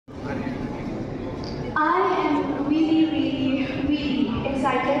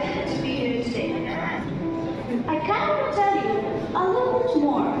excited to be here today. I kind of want to tell you a little bit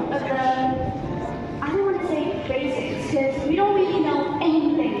more of I don't want to say basics, because we don't really know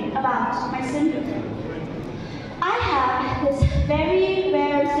anything about my syndrome. I have this very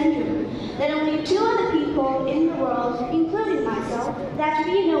rare syndrome that only 2 other people in the world, including myself, that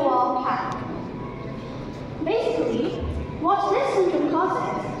we know of have. Basically, what this syndrome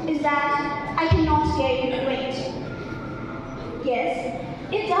causes is that I cannot gain weight. Yes,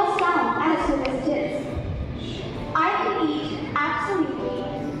 it does sound as good as it is. I can eat absolutely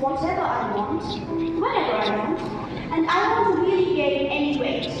whatever I want, whenever I want, and I won't really gain any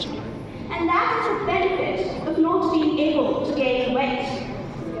weight. And that is the benefit of not being able to gain weight.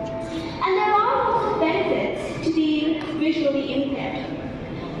 And there are also benefits to being visually impaired.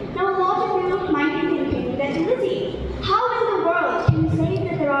 Now, a lot of you might be thinking that, Lizzie, how in the world can you say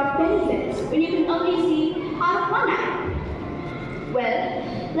that there are benefits when you can only see out of one eye? Well,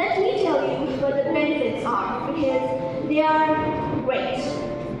 let me tell you what the benefits are, because they are great.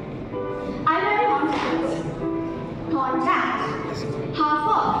 I wear contacts, half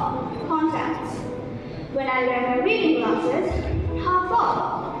off contacts. When I wear my reading glasses, half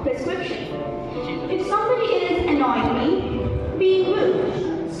off prescription. If somebody is annoying me, being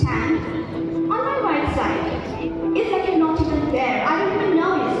rude, stand on my right side. If I cannot even bear, I don't even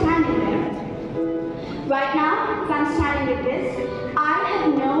know you're standing there. Right now, if I'm standing like this, I have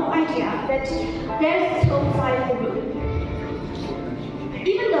no idea that there's this whole side of the room.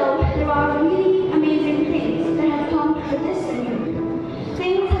 Even though there are really amazing things that have come with this syndrome,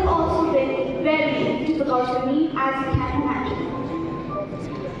 things have also been very difficult for me, as you can imagine.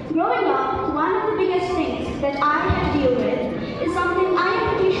 Growing up, one of the biggest things that I had to deal with is something I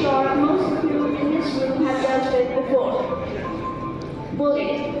am pretty sure most of you in this room have dealt with before.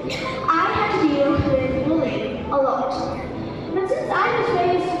 Bullying. I had to deal with bullying a lot. But since I was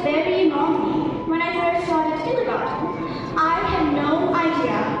raised very normally, when I first started kindergarten, I had no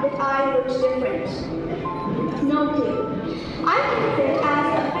idea that I looked different. No clue. I took it as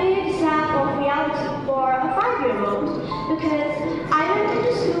a big slap of reality for a 5-year-old because I went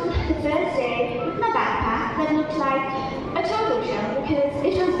into school the first day with my backpack that looked like a turtle shell because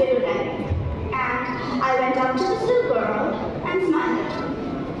it was bigger than me. And I went up to this little girl and smiled at her.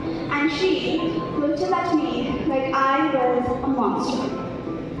 And she looked up at me like I was a monster.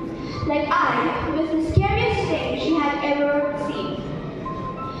 Like I was the scariest thing she had ever seen.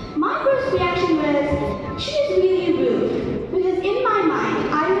 My first reaction was, she is really rude, because in my mind,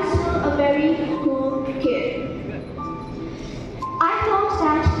 I was still a very cool kid. I thought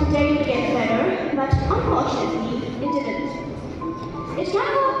that the day would get better, but unfortunately, it didn't. It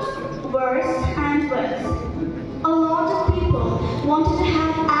kind of got worse and worse. A lot of people wanted to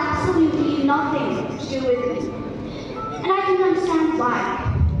have absolutely nothing to do with me. And I can understand why.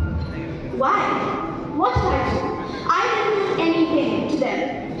 Why? What did I do? I didn't do anything to them.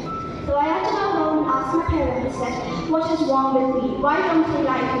 So I had to go home and ask my parents that, what is wrong with me? Why don't they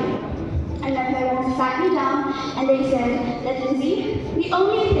like me? And my parents sat me down and they said that, Lizzie, the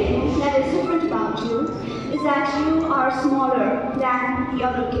only thing that is different about you is that you are smaller than the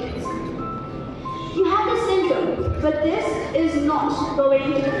other kids. You have this syndrome, but this is not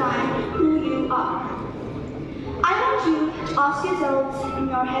going to define who you are. I want you to ask yourselves in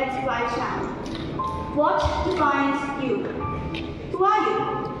your heads right now, what defines you? Who are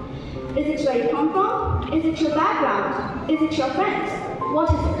you? Is it where you come from? Is it your background? Is it your friends? What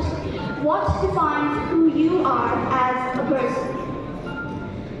is it? What defines who you are as a person?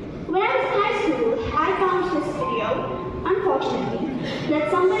 When I was in high school, I found this video, unfortunately,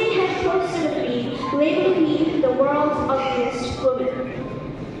 that somebody had posted of me, labeling me the world's ugliest woman.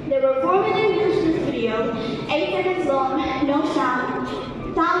 There were 4 million views to this video, 8 seconds long, no sound,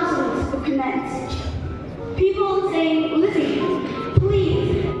 thousands of comments. People saying, Lizzie,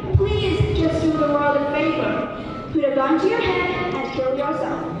 please just do the world a favor. Put a gun to your head and kill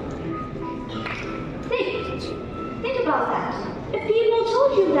yourself. Think about that. If people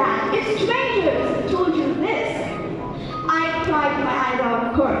told you that, if strangers told you this, I cried my eyes out,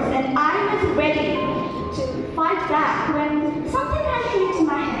 of course, and I was ready to fight back when something had clicked in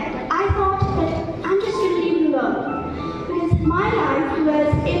my head. I thought that I'm just going to leave it alone, because my life was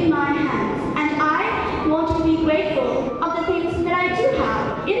in my hands, and I want to be grateful of the things that I do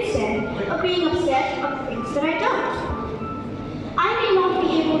have, instead of being upset of the things that I don't. I may not be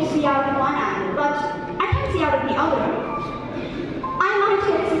able to see out of one eye, but I can see out of the other. I might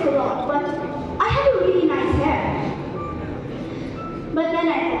get sick a lot, but I have a really nice hair. But then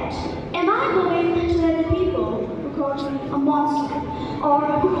I thought, am I going to let the people who called me a monster or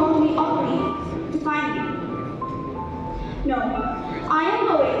who called me ugly define me? No, I am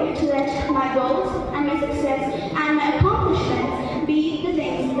going to let my goals and my success and my accomplishments be the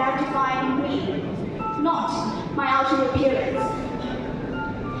things that define me, not my outer appearance.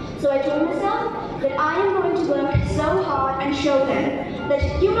 So I told myself that I am going to work so hard and show them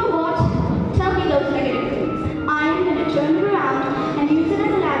that, you know what, tell me those negative things. I am going to turn it around and use it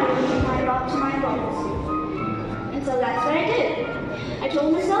as a ladder to climb up to my goals. And so that's what I did. I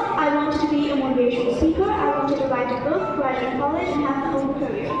told myself I wanted to be a motivational speaker, I wanted to write a book, graduate college, and have my own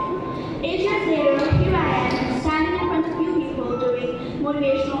career. 8 years later, here I am, standing in front of you people doing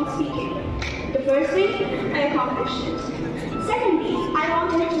motivational speaking. The first week, I accomplished it. Secondly, I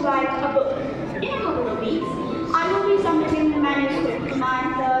wanted to write a book. In a couple of weeks, I will be submitting the manuscript for my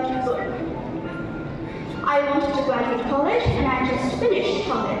third book. I wanted to graduate college, and I just finished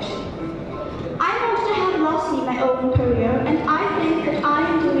college. I wanted to have lastly my own career, and I think that I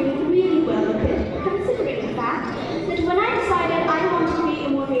am doing really well with it, considering the fact that when I decided I wanted to be a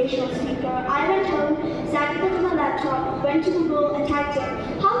motivational speaker, I went home, sat in front of my laptop, went to Google and typed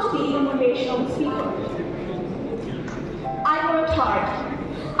in how to be a motivational speaker. I worked hard.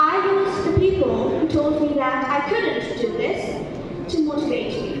 I used the people who told me that I couldn't do this to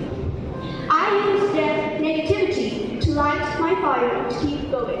motivate me. I used their negativity to light my fire to keep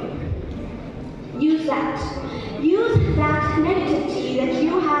going. Use that. Use that negativity that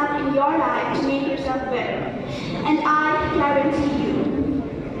you have in your life to make yourself better. And I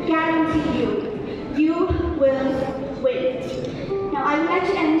guarantee you, you will win. Now I would like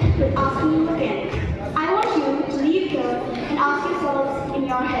to end with asking you again. I want you to leave here and ask yourselves in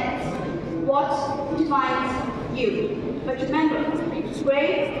your heads, what defines you? But remember,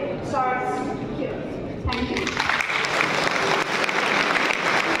 brave starts here. Thank you.